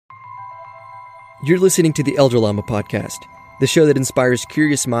You're listening to the Elder Lama Podcast, the show that inspires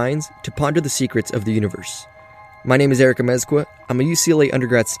curious minds to ponder the secrets of the universe. My name is Eric Amezcua. I'm a UCLA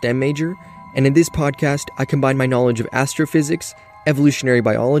undergrad STEM major, and in this podcast, I combine my knowledge of astrophysics, evolutionary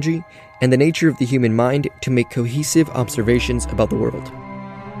biology, and the nature of the human mind to make cohesive observations about the world.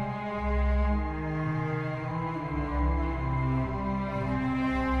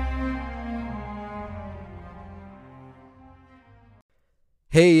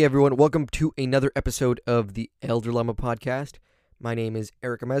 Hey everyone, welcome to another episode of the Elder Lama Podcast. My name is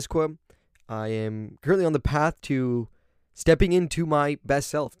Eric Amezcua. I am currently on the path to stepping into my best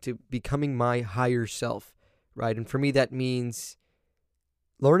self, to becoming my higher self, right? And for me, that means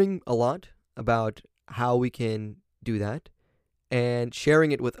learning a lot about how we can do that and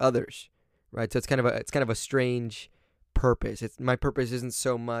sharing it with others, right? So it's kind of a strange purpose. My purpose isn't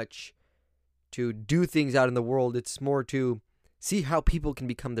so much to do things out in the world. It's more to see how people can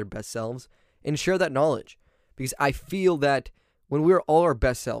become their best selves and share that knowledge. Because I feel that when we're all our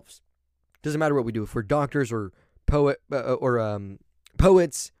best selves, doesn't matter what we do, if we're doctors or poets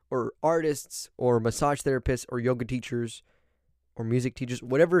or artists or massage therapists or yoga teachers or music teachers,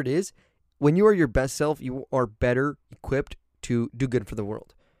 whatever it is, when you are your best self, you are better equipped to do good for the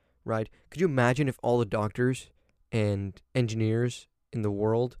world, right? Could you imagine if all the doctors and engineers in the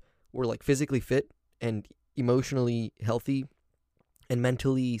world were like physically fit and emotionally healthy and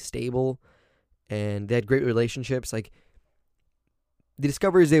mentally stable, and they had great relationships? Like, the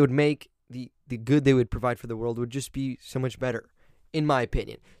discoveries they would make, the good they would provide for the world would just be so much better, in my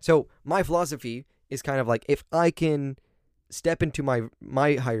opinion. So my philosophy is kind of like, if I can step into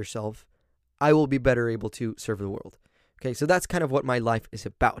my higher self, I will be better able to serve the world. Okay, so that's kind of what my life is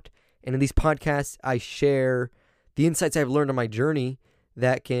about. And in these podcasts, I share the insights I've learned on my journey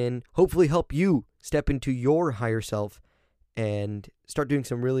that can hopefully help you step into your higher self and start doing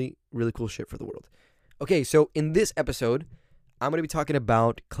some really, really cool shit for the world. Okay, so in this episode, I'm going to be talking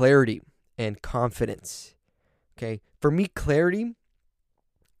about clarity and confidence. Okay, for me, clarity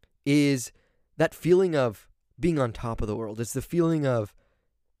is that feeling of being on top of the world. It's the feeling of,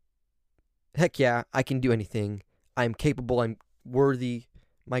 heck yeah, I can do anything. I'm capable. I'm worthy.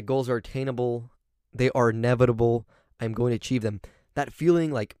 My goals are attainable. They are inevitable. I'm going to achieve them. That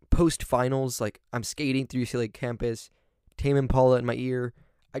feeling like post-finals, like I'm skating through UCLA campus, Tame Impala in my ear.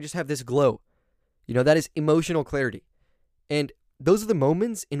 I just have this glow. You know, that is emotional clarity. And those are the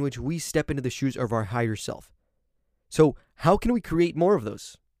moments in which we step into the shoes of our higher self. So how can we create more of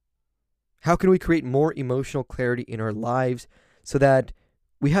those? How can we create more emotional clarity in our lives so that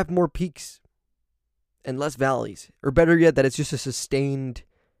we have more peaks and less valleys? Or better yet, that it's just a sustained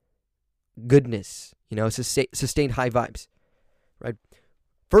goodness, you know, sustained high vibes, right?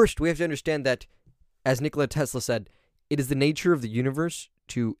 First, we have to understand that, as Nikola Tesla said, it is the nature of the universe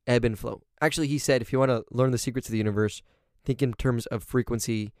to ebb and flow. Actually, he said, if you want to learn the secrets of the universe, think in terms of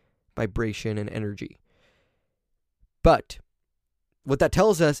frequency, vibration, and energy. But what that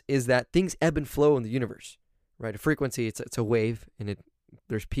tells us is that things ebb and flow in the universe, right? A frequency, it's a wave, and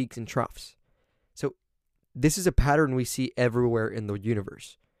there's peaks and troughs. So this is a pattern we see everywhere in the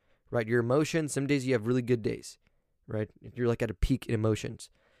universe, right? Your emotions, some days you have really good days, right? You're like at a peak in emotions,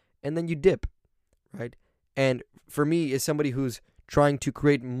 and then you dip, right? And for me, as somebody who's trying to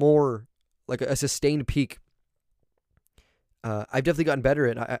create more, like a sustained peak, I've definitely gotten better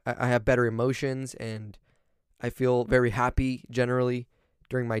at. I have better emotions, and I feel very happy generally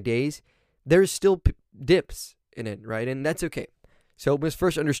during my days. There's still dips in it, right? And that's okay. So we must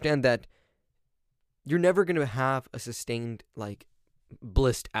first understand that you're never going to have a sustained, like,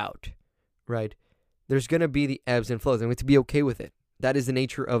 blissed out, right? There's going to be the ebbs and flows, and we have to be okay with it. That is the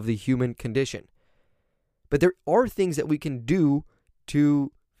nature of the human condition. But there are things that we can do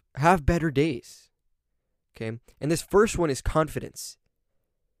to have better days, okay? And this first one is confidence.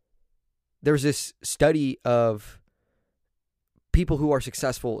 There's this study of people who are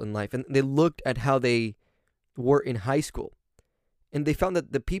successful in life, and they looked at how they were in high school. And they found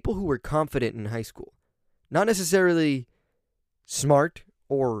that the people who were confident in high school, not necessarily smart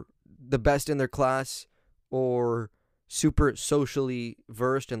or the best in their class or super socially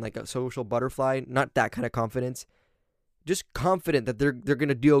versed and like a social butterfly, not that kind of confidence, just confident that they're going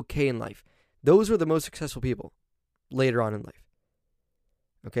to do okay in life. Those were the most successful people later on in life.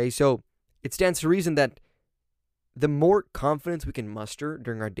 Okay, so it stands to reason that the more confidence we can muster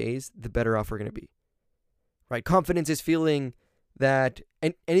during our days, the better off we're going to be. Right? Confidence is feeling that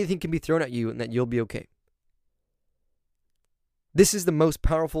anything can be thrown at you and that you'll be okay. This is the most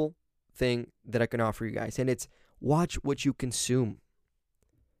powerful thing that I can offer you guys, and it's watch what you consume.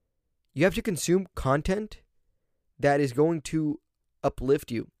 You have to consume content that is going to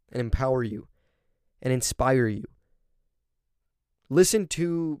uplift you and empower you. and inspire you. Listen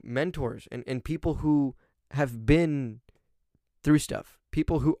to mentors and people who have been through stuff.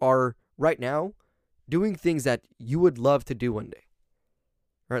 People who are right now doing things that you would love to do one day.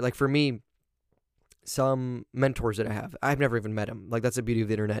 Right? Like for me, some mentors that I've never even met them. Like that's the beauty of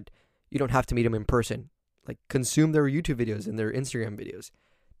the internet. You don't have to meet them in person. Like consume their YouTube videos and their Instagram videos.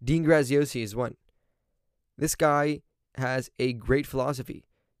 Dean Graziosi is one. This guy has a great philosophy,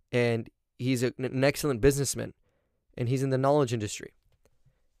 and he's an excellent businessman, and he's in the knowledge industry,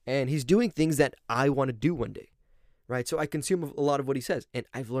 and he's doing things that I want to do one day, right? So I consume a lot of what he says, and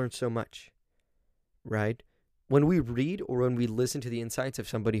I've learned so much, right? When we read or when we listen to the insights of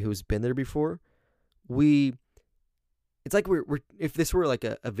somebody who's been there before, it's like we're if this were like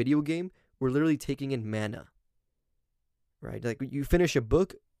a video game, we're literally taking in mana, right? Like you finish a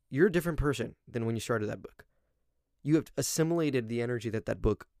book, you're a different person than when you started that book. You have assimilated the energy that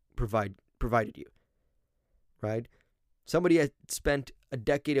book provided you, right? Somebody has spent a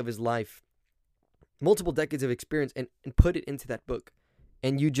decade of his life, multiple decades of experience, and put it into that book,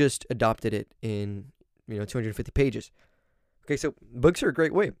 and you just adopted it in 250 pages. Okay, so books are a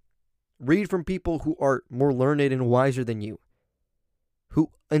great way. Read from people who are more learned and wiser than you,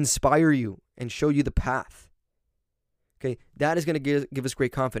 who inspire you and show you the path. Okay, that is going to give us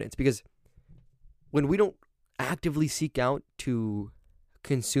great confidence, because when we don't actively seek out to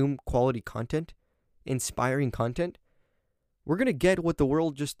consume quality content, inspiring content, we're going to get what the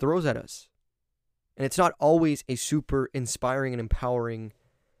world just throws at us. And it's not always a super inspiring and empowering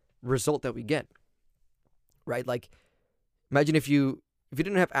result that we get. Right? Like imagine if you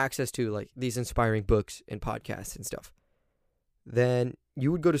didn't have access to like these inspiring books and podcasts and stuff, then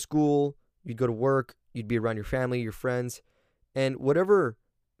you would go to school, you'd go to work, you'd be around your family, your friends, and whatever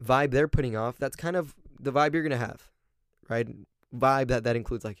vibe they're putting off, that's kind of the vibe you're going to have, right? Vibe that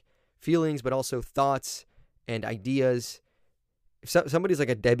includes like feelings, but also thoughts and ideas. If somebody's like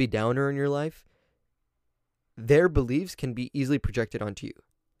a Debbie Downer in your life, their beliefs can be easily projected onto you.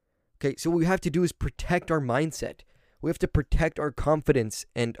 Okay, so what we have to do is protect our mindset. We have to protect our confidence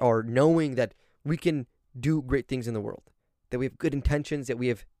and our knowing that we can do great things in the world, that we have good intentions, that we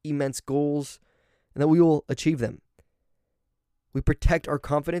have immense goals, and that we will achieve them. We protect our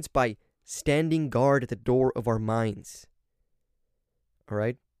confidence by standing guard at the door of our minds. All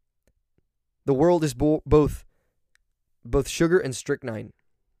right? The world is both sugar and strychnine,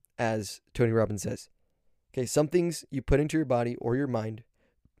 as Tony Robbins says. Okay, some things you put into your body or your mind,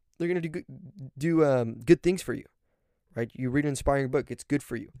 they're going to do good things for you, right? You read an inspiring book, it's good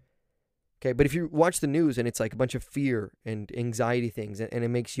for you. Okay, but if you watch the news and it's like a bunch of fear and anxiety things, and it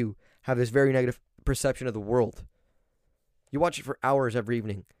makes you have this very negative perception of the world, you watch it for hours every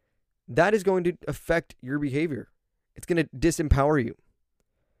evening, that is going to affect your behavior. It's going to disempower you.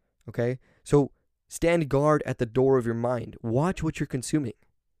 Okay, so stand guard at the door of your mind. Watch what you're consuming,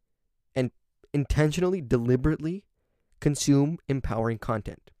 and intentionally, deliberately consume empowering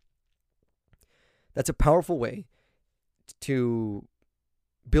content. That's a powerful way to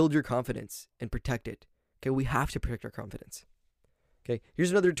build your confidence and protect it. Okay, we have to protect our confidence. Okay,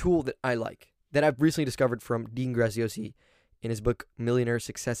 here's another tool that I like, that I've recently discovered from Dean Graziosi in his book, Millionaire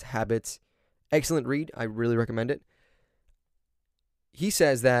Success Habits. Excellent read. I really recommend it. He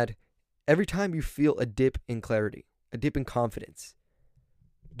says that every time you feel a dip in clarity, a dip in confidence,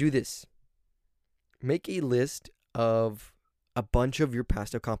 do this. Make a list of a bunch of your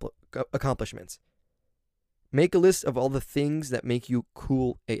past accomplishments. Make a list of all the things that make you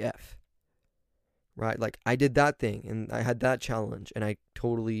cool AF. Right? Like, I did that thing, and I had that challenge, and I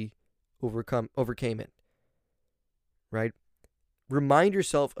totally overcame it. Right? Remind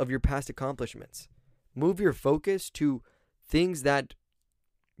yourself of your past accomplishments. Move your focus to things that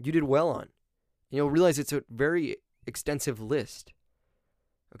you did well on. You'll realize it's a very extensive list.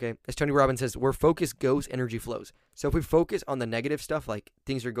 Okay? As Tony Robbins says, where focus goes, energy flows. So if we focus on the negative stuff, like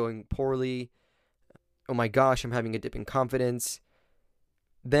things are going poorly, oh my gosh, I'm having a dip in confidence,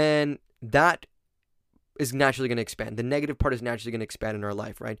 then that is naturally going to expand. The negative part is naturally going to expand in our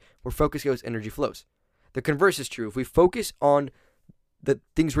life, right? Where focus goes, energy flows. The converse is true. If we focus on the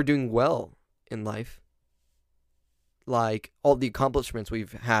things we're doing well in life, like all the accomplishments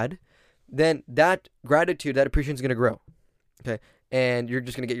we've had, then that gratitude, that appreciation is going to grow. Okay? And you're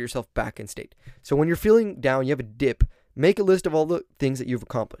just going to get yourself back in state. So when you're feeling down, you have a dip, make a list of all the things that you've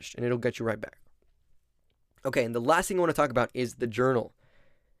accomplished, and it'll get you right back. Okay, and the last thing I want to talk about is the journal.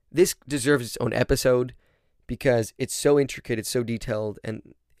 This deserves its own episode because it's so intricate, it's so detailed,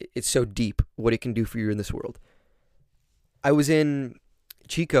 and it's so deep what it can do for you in this world. I was in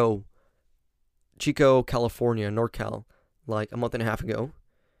Chico, California, NorCal, like a month and a half ago.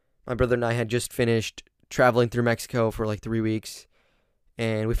 my brother and I had just finished traveling through Mexico for like 3 weeks,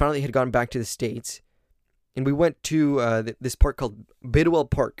 and we finally had gone back to the States, and we went to this park called Bidwell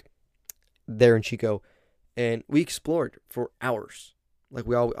Park there in Chico, and we explored for hours, like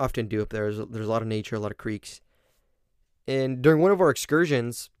we all often do up there. There's a lot of nature, a lot of creeks, and during one of our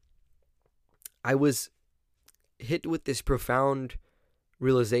excursions, I was hit with this profound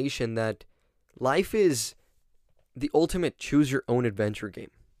realization that life is the ultimate choose your own adventure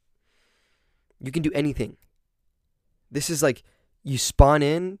game. You can do anything. This is like you spawn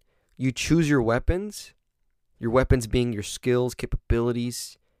in, you choose your weapons being your skills,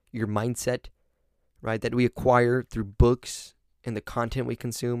 capabilities, your mindset, right? That we acquire through books and the content we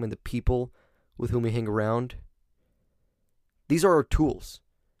consume and the people with whom we hang around. These are our tools,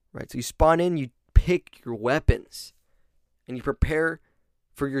 right? So you spawn in, you pick your weapons, and you prepare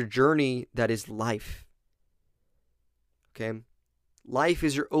for your journey that is life. Okay? Life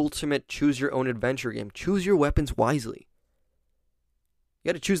is your ultimate choose your own adventure game. Choose your weapons wisely. You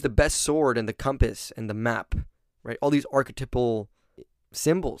got to choose the best sword and the compass and the map, right? All these archetypal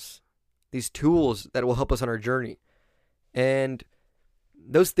symbols, these tools that will help us on our journey. And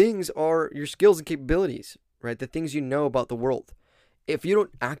those things are your skills and capabilities, right? The things you know about the world. If you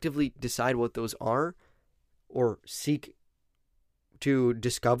don't actively decide what those are or seek to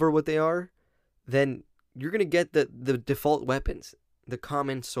discover what they are, then you're going to get the default weapons, the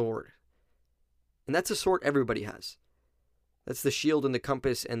common sword. And that's a sword everybody has. That's the shield and the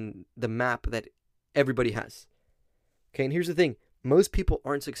compass and the map that everybody has. Okay, and here's the thing. Most people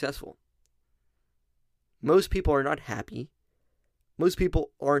aren't successful. Most people are not happy. Most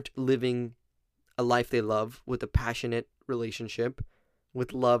people aren't living a life they love with a passionate relationship,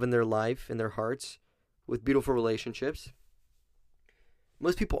 with love in their life, in their hearts, with beautiful relationships.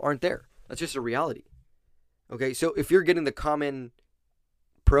 Most people aren't there. That's just a reality. Okay, so if you're getting the common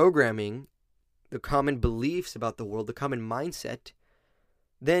programming, the common beliefs about the world, the common mindset,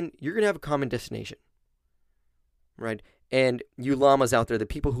 then you're going to have a common destination, right? And you llamas out there, the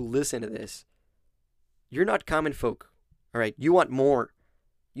people who listen to this, you're not common folk, all right? You want more.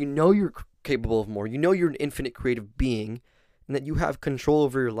 You know you're capable of more. You know you're an infinite creative being and that you have control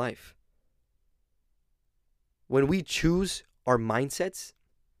over your life. When we choose our mindsets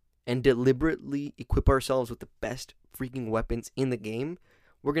and deliberately equip ourselves with the best freaking weapons in the game,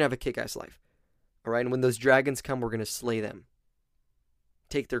 we're going to have a kick-ass life. All right? And when those dragons come, we're going to slay them.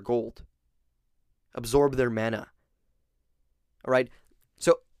 Take their gold. Absorb their mana. All right?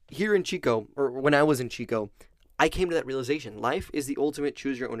 So here in Chico, or when I was in Chico, I came to that realization. Life is the ultimate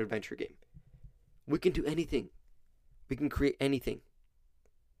choose-your-own-adventure game. We can do anything. We can create anything.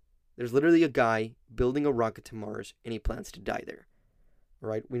 There's literally a guy building a rocket to Mars, and he plans to die there. All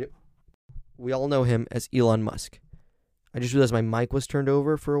right? We all know him as Elon Musk. I just realized my mic was turned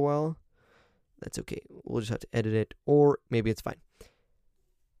over for a while. That's okay. We'll just have to edit it, or maybe it's fine.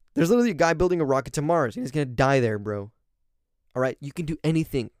 There's literally a guy building a rocket to Mars, and he's going to die there, bro. All right? You can do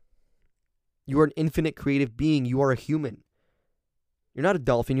anything. You are an infinite creative being. You are a human. You're not a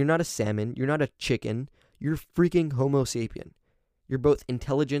dolphin. You're not a salmon. You're not a chicken. You're freaking Homo sapien. You're both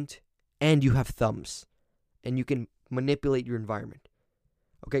intelligent and you have thumbs. And you can manipulate your environment.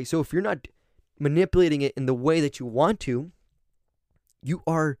 Okay, so if you're not manipulating it in the way that you want to, you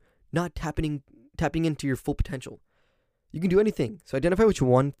are not tapping into your full potential. You can do anything. So identify what you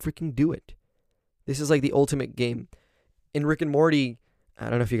want, freaking do it. This is like the ultimate game. In Rick and Morty, I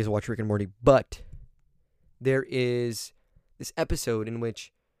don't know if you guys watch Rick and Morty, but there is this episode in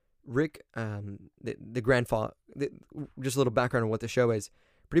which Rick, the grandfather, just a little background on what the show is.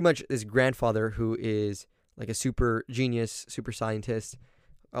 Pretty much this grandfather who is like a super genius, super scientist,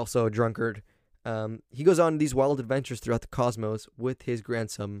 also a drunkard. He goes on these wild adventures throughout the cosmos with his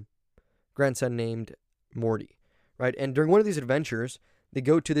grandson named Morty, right? And during one of these adventures, they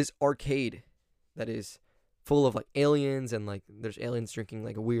go to this arcade that is full of like aliens, and like there's aliens drinking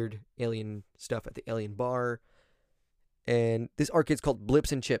like weird alien stuff at the alien bar. And this arcade's called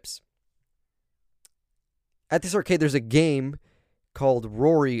Blips and Chips. At this arcade, there's a game called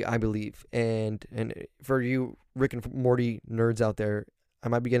Rory, I believe. And for you Rick and Morty nerds out there, I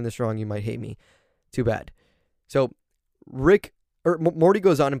might be getting this wrong. You might hate me. Too bad. So Morty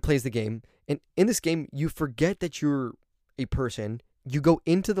goes on and plays the game. And in this game, you forget that you're a person. You go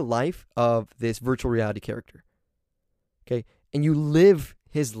into the life of this virtual reality character. Okay? And you live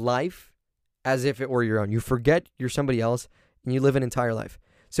his life as if it were your own. You forget you're somebody else, and you live an entire life.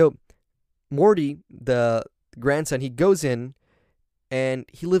 So Morty, the grandson, he goes in, and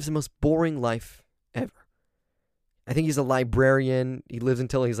he lives the most boring life ever. I think he's a librarian. He lives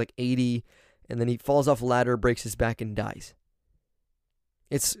until he's like 80, and then he falls off a ladder, breaks his back, and dies.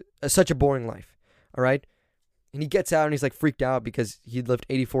 It's such a boring life. All right. And he gets out and he's like freaked out because he'd lived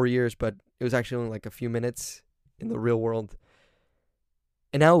 84 years, but it was actually only like a few minutes in the real world.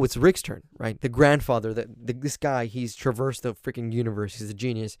 And now it's Rick's turn, right? The grandfather, this guy, he's traversed the freaking universe. He's a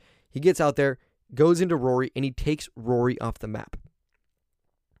genius. He gets out there, goes into Rory, and he takes Rory off the map.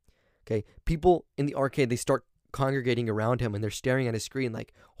 Okay, people in the arcade, they start congregating around him, and they're staring at his screen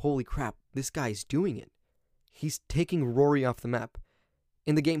like, holy crap, this guy's doing it. He's taking Rory off the map.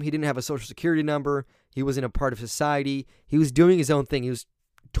 In the game, he didn't have a social security number. He wasn't a part of society. He was doing his own thing. He was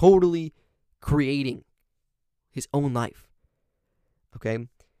totally creating his own life. Okay?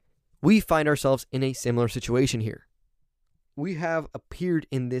 We find ourselves in a similar situation here. We have appeared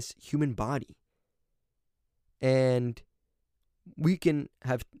in this human body. And we can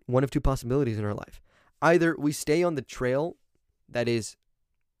have one of two possibilities in our life. Either we stay on the trail that is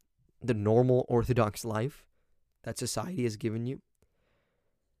the normal orthodox life that society has given you,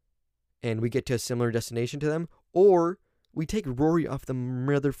 and we get to a similar destination to them, or we take Rory off the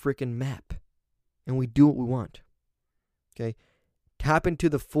mother frickin' map and we do what we want. Okay? Tap into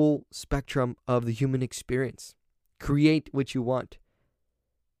the full spectrum of the human experience. Create what you want.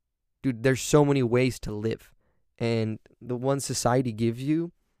 Dude, there's so many ways to live. And the ones society gives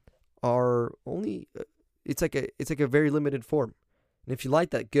you are only, it's like a very limited form. And if you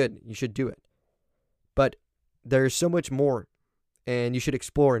like that, good, you should do it. But there's so much more, and you should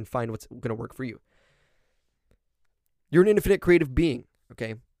explore and find what's going to work for you. You're an infinite creative being,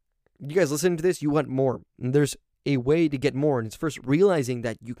 okay? You guys listening to this, you want more. And there's a way to get more, and it's first realizing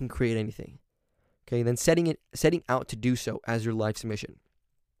that you can create anything. Okay, then setting out to do so as your life's mission.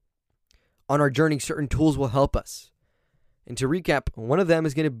 On our journey, certain tools will help us. And to recap, one of them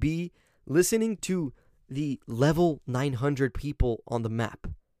is going to be listening to the level 900 people on the map.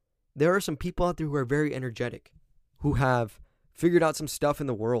 There are some people out there who are very energetic, who have figured out some stuff in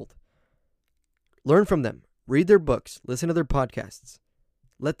the world. Learn from them. Read their books. Listen to their podcasts.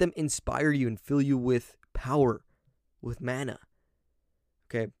 Let them inspire you and fill you with power, with mana.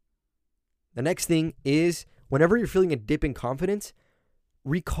 Okay. The next thing is, whenever you're feeling a dip in confidence,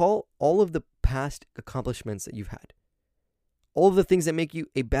 recall all of the past accomplishments that you've had. All of the things that make you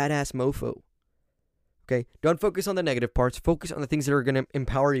a badass mofo. Okay? Don't focus on the negative parts. Focus on the things that are going to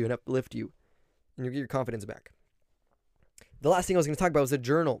empower you and uplift you. And you'll get your confidence back. The last thing I was going to talk about was a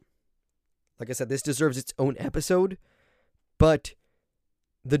journal. Like I said, this deserves its own episode. But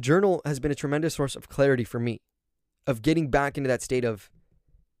the journal has been a tremendous source of clarity for me. Of getting back into that state of,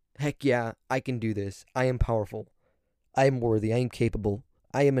 heck yeah, I can do this. I am powerful. I am worthy. I am capable.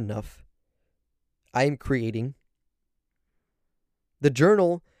 I am enough. I am creating. The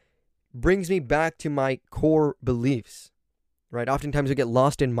journal brings me back to my core beliefs, right? Oftentimes we get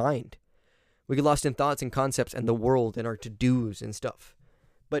lost in mind. We get lost in thoughts and concepts and the world and our to-dos and stuff.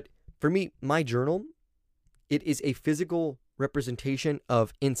 But for me, my journal, it is a physical representation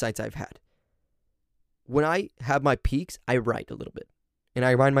of insights I've had. When I have my peaks, I write a little bit. And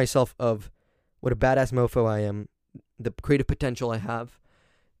I remind myself of what a badass mofo I am, the creative potential I have.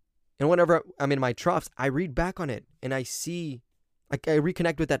 And whenever I'm in my troughs, I read back on it and I see, I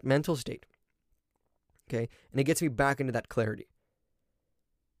reconnect with that mental state. Okay? And it gets me back into that clarity.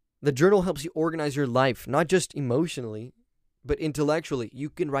 The journal helps you organize your life, not just emotionally, but intellectually. You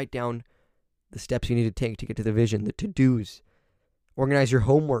can write down the steps you need to take to get to the vision, the to-dos. Organize your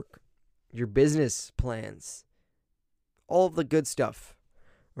homework, your business plans, all of the good stuff.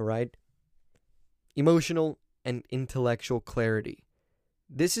 All right? Emotional and intellectual clarity.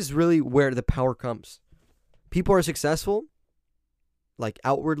 This is really where the power comes. People are successful, like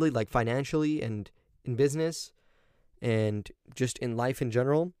outwardly, like financially and in business and just in life in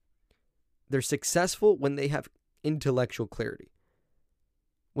general. They're successful when they have intellectual clarity.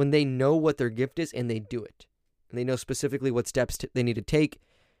 When they know what their gift is and they do it. And they know specifically what steps they need to take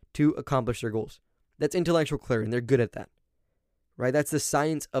to accomplish their goals. That's intellectual clarity, and they're good at that. Right? That's the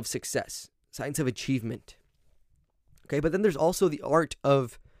science of success, science of achievement. Okay, but then there's also the art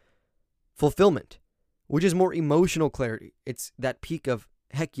of fulfillment, which is more emotional clarity. It's that peak of,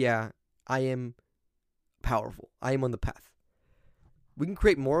 heck yeah, I am powerful. I am on the path. We can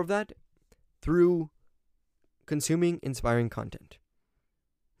create more of that through consuming inspiring content.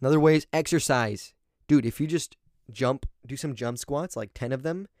 Another way is exercise. Dude, if you just do some jump squats, like 10 of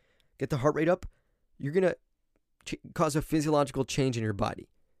them, get the heart rate up, you're going to cause a physiological change in your body.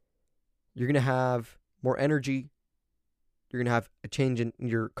 You're going to have more energy. You're going to have a change in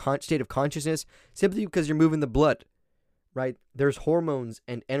your state of consciousness simply because you're moving the blood, right? There's hormones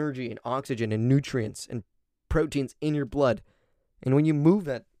and energy and oxygen and nutrients and proteins in your blood. And when you move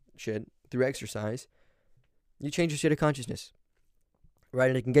that shit through exercise, you change your state of consciousness. right?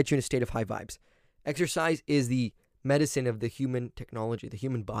 And it can get you in a state of high vibes. Exercise is the medicine of the human technology, the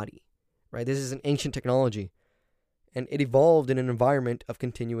human body, right? This is an ancient technology, and it evolved in an environment of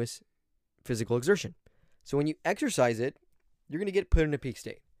continuous physical exertion. So when you exercise it, you're going to get put in a peak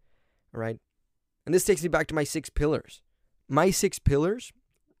state, all right? And this takes me back to my 6 pillars. My 6 pillars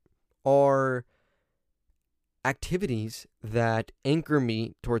are activities that anchor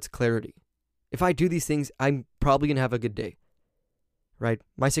me towards clarity. If I do these things, I'm probably going to have a good day, right?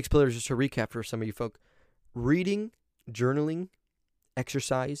 My 6 pillars, just to recap for some of you folk: reading, journaling,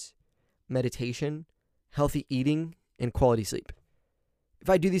 exercise, meditation, healthy eating, and quality sleep. If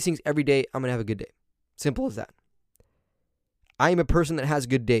I do these things every day, I'm going to have a good day. Simple as that. I am a person that has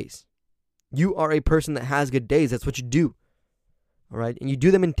good days. You are a person that has good days. That's what you do. All right? And you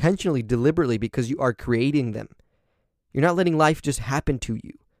do them intentionally, deliberately, because you are creating them. You're not letting life just happen to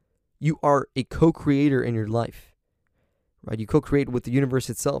you. You are a co-creator in your life. Right? You co-create with the universe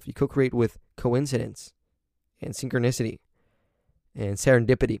itself. You co-create with coincidence and synchronicity and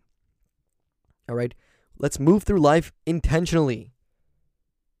serendipity. All right? Let's move through life intentionally.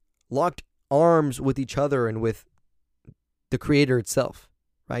 Locked arms with each other and with the creator itself,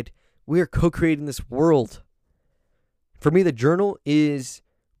 right? We are co-creating this world. For me, the journal is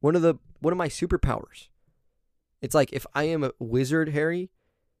one of my superpowers. It's like if I am a wizard, Harry,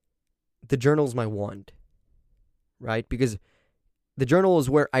 the journal is my wand, right? Because the journal is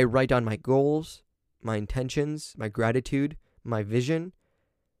where I write down my goals, my intentions, my gratitude, my vision.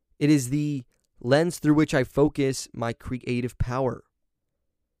 It is the lens through which I focus my creative power.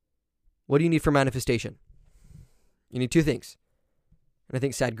 What do you need for manifestation? You need 2 things. And I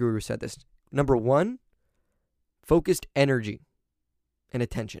think Sadhguru said this. Number 1, focused energy and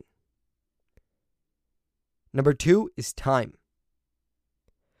attention. Number 2 is time.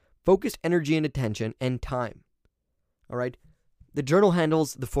 Focused energy and attention and time. All right? The journal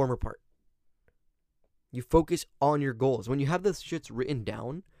handles the former part. You focus on your goals. When you have those shits written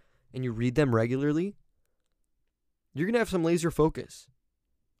down and you read them regularly, you're going to have some laser focus.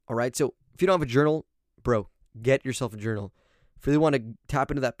 All right? So if you don't have a journal, bro, get yourself a journal. If you really want to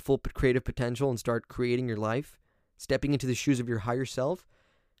tap into that full creative potential and start creating your life, stepping into the shoes of your higher self,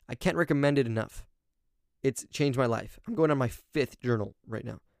 I can't recommend it enough. It's changed my life. I'm going on my 5th journal right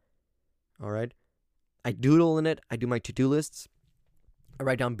now. All right? I doodle in it. I do my to-do lists. I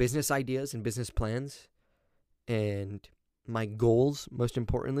write down business ideas and business plans and my goals, most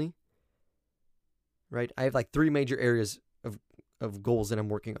importantly. Right? I have like 3 major areas of goals that I'm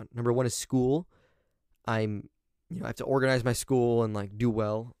working on. Number 1 is school. I have to organize my school and like do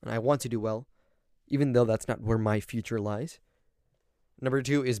well, and I want to do well, even though that's not where my future lies. Number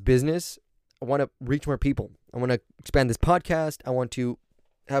 2 is business. I want to reach more people. I want to expand this podcast. I want to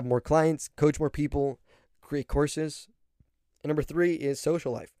have more clients, coach more people, create courses. And number 3 is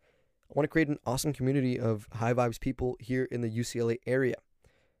social life. I want to create an awesome community of high vibes people here in the UCLA area.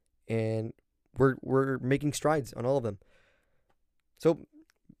 And we're making strides on all of them. So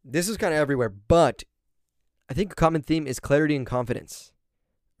this is kind of everywhere, but I think a common theme is clarity and confidence.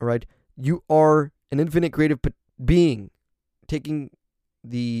 All right? You are an infinite creative being taking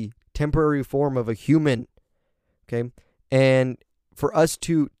the temporary form of a human. Okay? And for us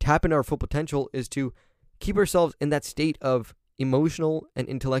to tap into our full potential is to keep ourselves in that state of emotional and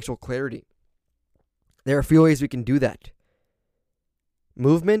intellectual clarity. There are a few ways we can do that.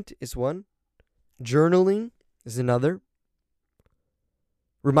 Movement is one. Journaling is another.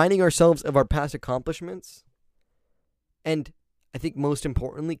 Reminding ourselves of our past accomplishments. And I think most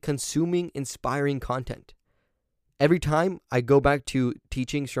importantly, consuming inspiring content. Every time I go back to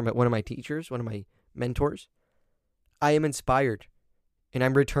teachings from one of my teachers, one of my mentors, I am inspired and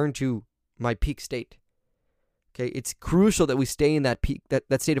I'm returned to my peak state. Okay, it's crucial that we stay in that peak,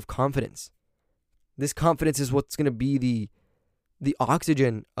 that state of confidence. This confidence is what's going to be the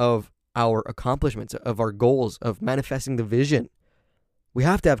oxygen of our accomplishments, of our goals, of manifesting the vision. We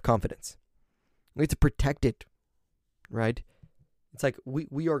have to have confidence. We have to protect it, right? It's like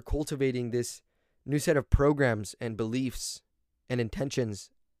we are cultivating this new set of programs and beliefs and intentions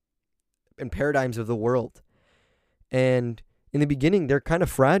and paradigms of the world. And in the beginning, they're kind of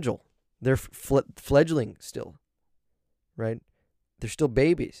fragile. They're fledgling still, right? They're still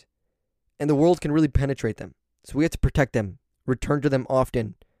babies. And the world can really penetrate them. So we have to protect them, return to them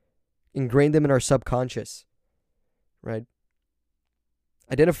often, ingrain them in our subconscious, right?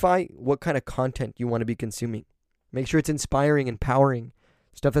 Identify what kind of content you want to be consuming. Make sure it's inspiring, empowering,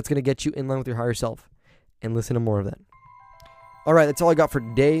 stuff that's going to get you in line with your higher self, and listen to more of that. All right, that's all I got for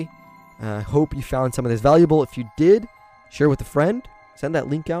today. I hope you found some of this valuable. If you did, share with a friend. Send that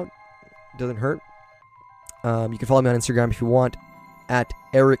link out. It doesn't hurt. You can follow me on Instagram if you want, at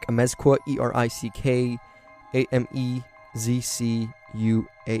Eric Amezcua, EricAmezcuaa.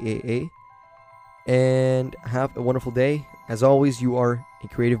 And have a wonderful day. As always, you are a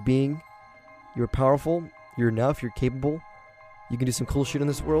creative being. You're powerful. You're enough. You're capable. You can do some cool shit in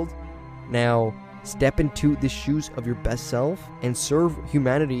this world. Now, step into the shoes of your best self and serve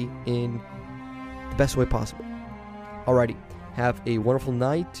humanity in the best way possible. Alrighty. Have a wonderful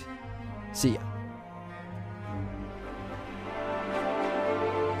night. See ya.